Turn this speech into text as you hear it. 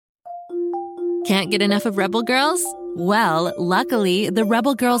Can't get enough of Rebel Girls? Well, luckily, the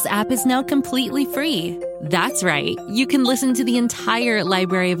Rebel Girls app is now completely free. That's right. You can listen to the entire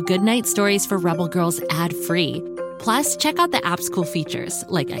library of goodnight stories for Rebel Girls ad-free. Plus, check out the app's cool features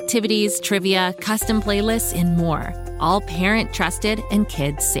like activities, trivia, custom playlists, and more. All parent-trusted and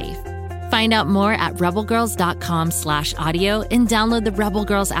kids-safe. Find out more at rebelgirls.com/audio and download the Rebel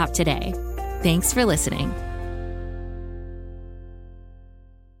Girls app today. Thanks for listening.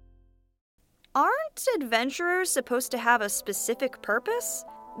 Aren't adventurers supposed to have a specific purpose?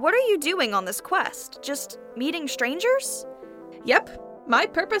 What are you doing on this quest? Just meeting strangers? Yep, my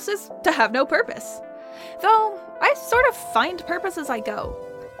purpose is to have no purpose. Though, I sort of find purpose as I go.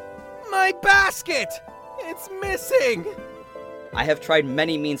 My basket! It's missing! I have tried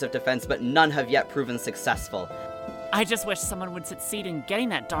many means of defense, but none have yet proven successful. I just wish someone would succeed in getting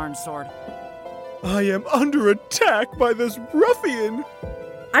that darn sword. I am under attack by this ruffian!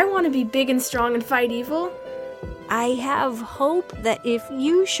 I want to be big and strong and fight evil. I have hope that if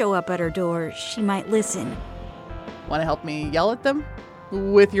you show up at her door, she might listen. Want to help me yell at them?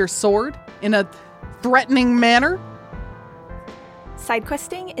 With your sword? In a threatening manner?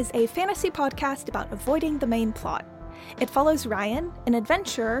 Sidequesting is a fantasy podcast about avoiding the main plot. It follows Ryan, an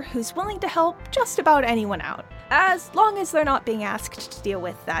adventurer who's willing to help just about anyone out, as long as they're not being asked to deal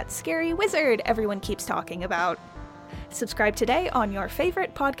with that scary wizard everyone keeps talking about. Subscribe today on your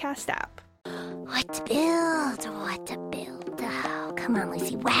favorite podcast app. What to build? What to build? Oh, come on,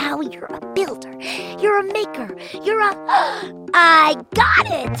 Lucy. Wow, you're a builder. You're a maker. You're a... I got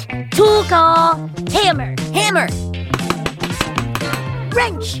it! Tool call. Hammer. Hammer.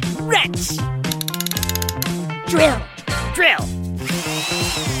 Wrench. Wrench. Drill. Drill.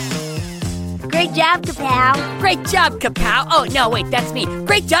 Great job, Kapow. Great job, Kapow. Oh, no, wait, that's me.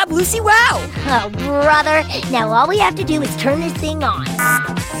 Great job, Lucy. Wow. Oh, brother. Now all we have to do is turn this thing on.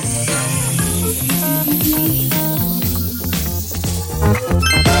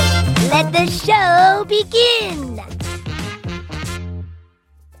 Let the show begin.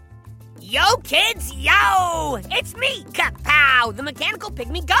 Yo, kids, yo! It's me, Kapow, the mechanical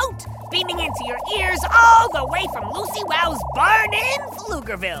pygmy goat, beaming into your ears all the way from Lucy Wow's barn in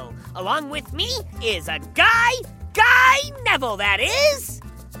Pflugerville. Along with me is a Guy Neville, that is.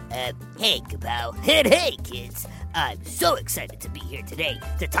 Hey, Kapow. Hey, kids. I'm so excited to be here today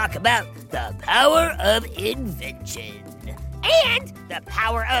to talk about the power of invention. And the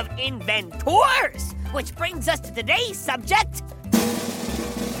power of inventors, which brings us to today's subject,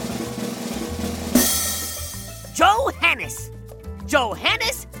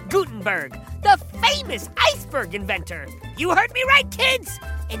 Johannes Gutenberg, the famous iceberg inventor. You heard me right, kids.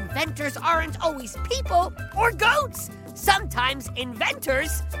 Inventors aren't always people or goats. Sometimes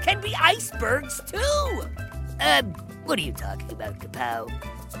inventors can be icebergs, too. What are you talking about, Kapow?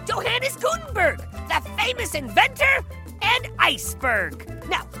 Johannes Gutenberg, the famous inventor and iceberg.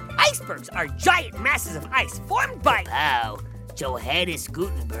 Now, icebergs are giant masses of ice formed by... Kapow, Johannes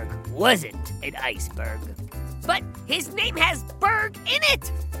Gutenberg wasn't an iceberg. But his name has berg in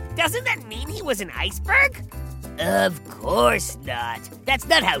it. Doesn't that mean he was an iceberg? Of course not. That's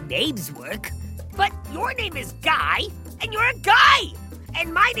not how names work. But your name is Guy, and you're a guy.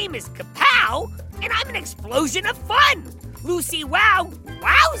 And my name is Kapow, and I'm an explosion of fun. Lucy Wow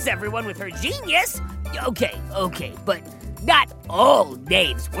wows everyone with her genius. Okay, but not all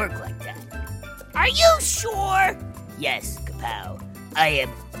names work like that. Are you sure? Yes, Kapow. I am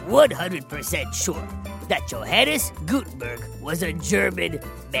 100% sure that Johannes Gutenberg was a German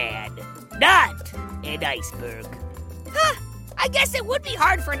man, not an iceberg. Huh, I guess it would be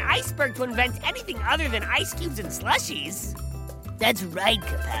hard for an iceberg to invent anything other than ice cubes and slushies. That's right,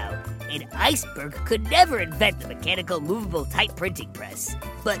 Kapow. An iceberg could never invent the mechanical movable type printing press.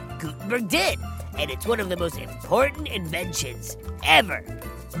 But Gutenberg did, and it's one of the most important inventions ever.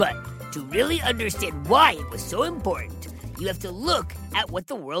 But to really understand why it was so important, you have to look at what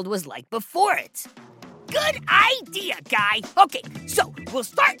the world was like before it. Good idea, Guy. Okay, so we'll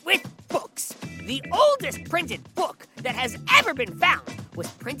start with books. The oldest printed book that has ever been found was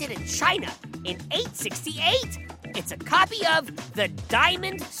printed in China in 868. It's a copy of the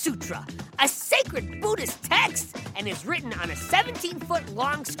Diamond Sutra, a sacred Buddhist text, and is written on a 17-foot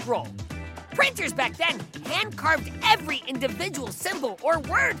long scroll. Printers back then hand-carved every individual symbol or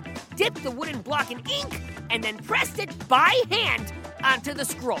word, dipped the wooden block in ink, and then pressed it by hand onto the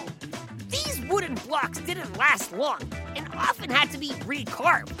scroll. These wooden blocks didn't last long and often had to be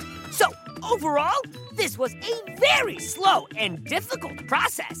recarved. So, overall, this was a very slow and difficult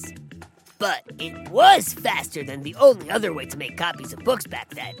process. But it was faster than the only other way to make copies of books back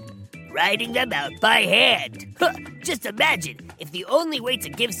then. writing them out by hand. Just imagine if the only way to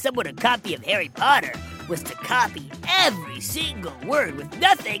give someone a copy of Harry Potter was to copy every single word with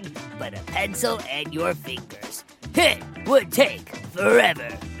nothing but a pencil and your fingers. It would take forever.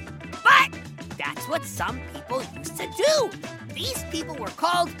 But that's what some people used to do. These people were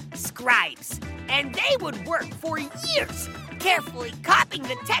called scribes, and they would work for years, carefully copying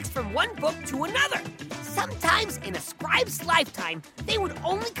the text from one book to another. Sometimes in a scribe's lifetime, they would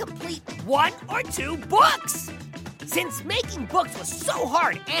only complete 1 or 2 books. Since making books was so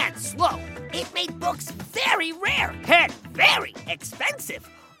hard and slow, it made books very rare and very expensive.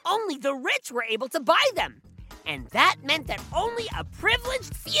 Only the rich were able to buy them. And that meant that only a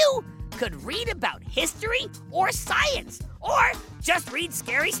privileged few could read about history or science, or just read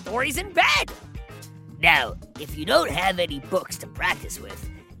scary stories in bed. Now, if you don't have any books to practice with,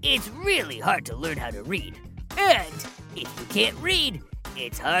 it's really hard to learn how to read. And if you can't read,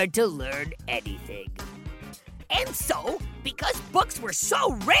 it's hard to learn anything. And so, because books were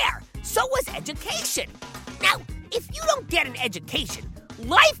so rare, so was education. Now, if you don't get an education,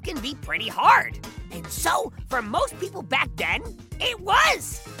 life can be pretty hard. And so, for most people back then, it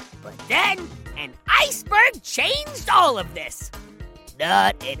was. But then, an iceberg changed all of this.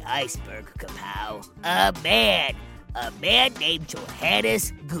 Not an iceberg, Kapow. A man named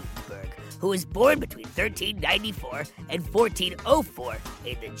Johannes Gutenberg, who was born between 1394 and 1404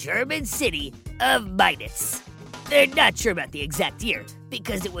 in the German city of Mainz. They're not sure about the exact year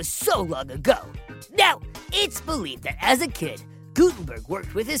because it was so long ago. Now, it's believed that as a kid, Gutenberg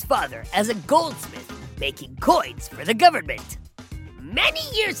worked with his father as a goldsmith, making coins for the government. Many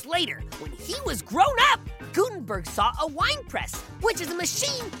years later, when he was grown up, Gutenberg saw a wine press, which is a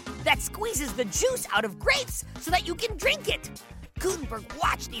machine that squeezes the juice out of grapes so that you can drink it. Gutenberg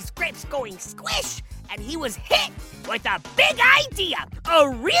watched these grapes going squish, and he was hit with a big idea, a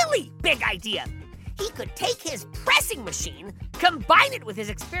really big idea. He could take his pressing machine, combine it with his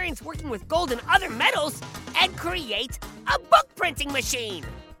experience working with gold and other metals, and create a book printing machine.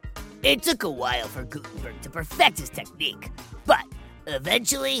 It took a while for Gutenberg to perfect his technique, but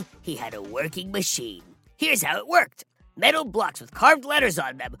eventually he had a working machine. Here's how it worked. Metal blocks with carved letters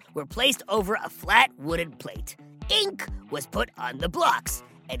on them were placed over a flat wooden plate. Ink was put on the blocks,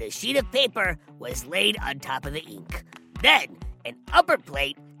 and a sheet of paper was laid on top of the ink. Then, an upper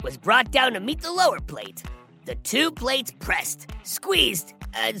plate was brought down to meet the lower plate. The 2 plates pressed, squeezed,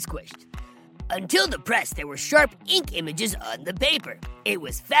 and squished. Until the press, there were sharp ink images on the paper. It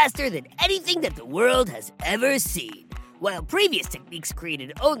was faster than anything that the world has ever seen. While previous techniques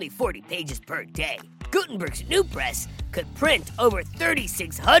created only 40 pages per day, Gutenberg's new press could print over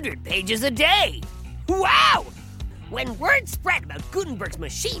 3,600 pages a day. Wow! When word spread about Gutenberg's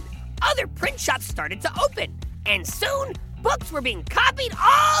machine, other print shops started to open, and soon books were being copied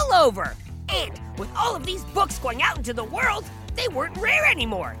all over. And with all of these books going out into the world, they weren't rare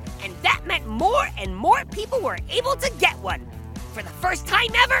anymore, and that meant more and more people were able to get one. For the first time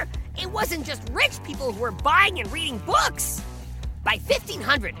ever, it wasn't just rich people who were buying and reading books. By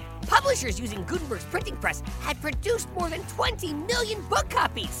 1500, publishers using Gutenberg's printing press had produced more than 20 million book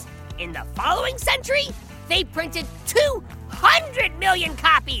copies. In the following century, they printed 200 million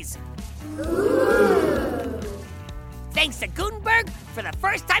copies. Ooh. Thanks to Gutenberg, for the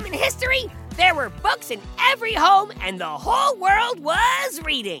first time in history, there were books in every home and the whole world was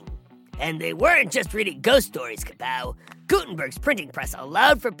reading. And they weren't just reading ghost stories, Kapow. Gutenberg's printing press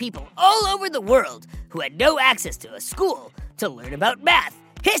allowed for people all over the world who had no access to a school to learn about math,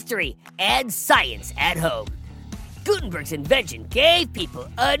 history, and science at home. Gutenberg's invention gave people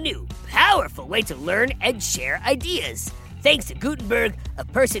a new, powerful way to learn and share ideas. Thanks to Gutenberg, a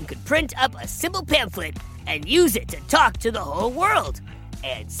person could print up a simple pamphlet and use it to talk to the whole world,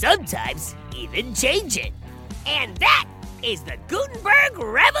 and sometimes even change it. And that is the Gutenberg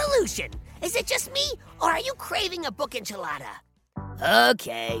Revolution. Is it just me, or are you craving a book enchilada?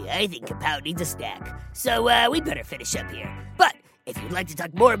 Okay, I think Kapow needs a snack, so we better finish up here. But if you'd like to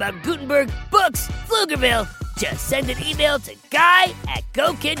talk more about Gutenberg, books, Pflugerville, just send an email to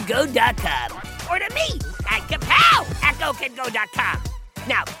guy@gokidgo.com. Or to me at Kapow@gokidgo.com.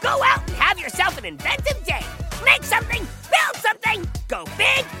 Now go out and have yourself an inventive day. Make something, build something, go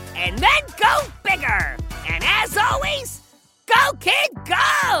big, and then go bigger. And as always, go kid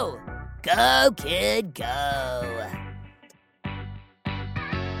go! Go kid go!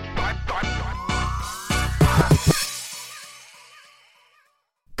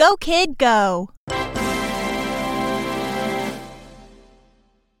 Go kid go!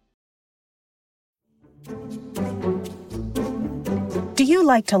 Do you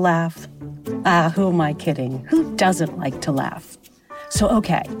like to laugh? Who am I kidding? Who doesn't like to laugh? So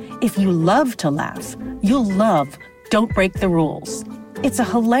okay, if you love to laugh, you'll love Don't Break the Rules. It's a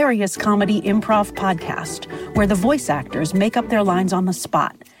hilarious comedy improv podcast where the voice actors make up their lines on the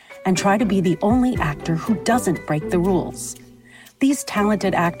spot and try to be the only actor who doesn't break the rules. These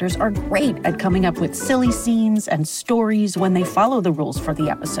talented actors are great at coming up with silly scenes and stories when they follow the rules for the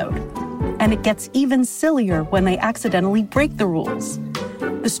episode. And it gets even sillier when they accidentally break the rules.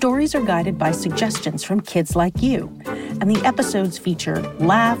 The stories are guided by suggestions from kids like you, and the episodes feature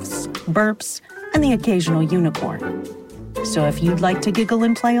laughs, burps, and the occasional unicorn. So if you'd like to giggle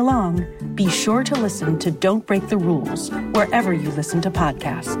and play along, be sure to listen to Don't Break the Rules wherever you listen to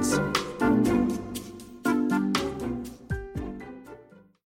podcasts.